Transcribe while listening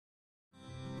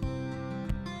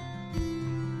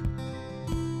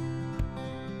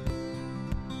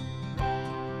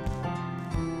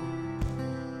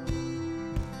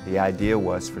The idea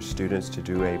was for students to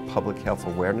do a public health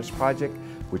awareness project,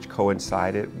 which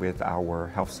coincided with our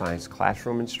health science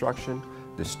classroom instruction.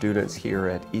 The students here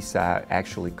at Eastside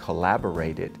actually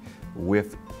collaborated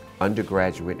with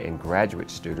undergraduate and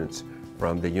graduate students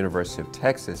from the University of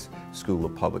Texas School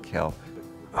of Public Health.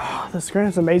 The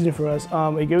experience is amazing for us.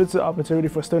 It gives the opportunity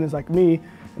for students like me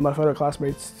and my fellow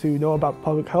classmates to know about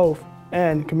public health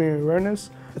and community awareness.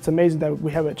 It's amazing that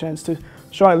we have a chance to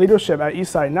show our leadership at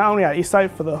Eastside, not only at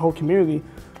Eastside for the whole community,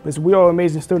 but we are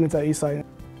amazing students at Eastside.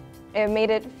 It made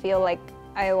it feel like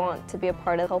I want to be a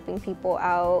part of helping people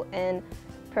out and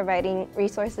providing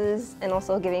resources and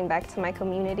also giving back to my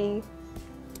community.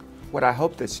 What I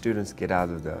hope that students get out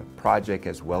of the project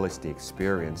as well as the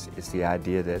experience is the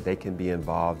idea that they can be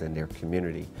involved in their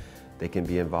community. They can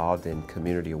be involved in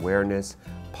community awareness,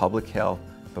 public health,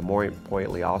 but more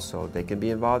importantly also, they can be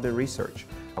involved in research.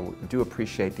 I do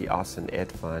appreciate the Austin Ed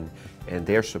Fund and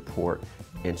their support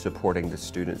in supporting the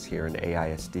students here in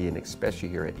AISD and especially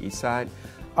here at Eastside.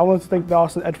 I want to thank the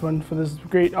Austin Ed Fund for this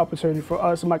great opportunity for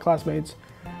us and my classmates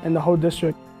and the whole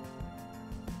district.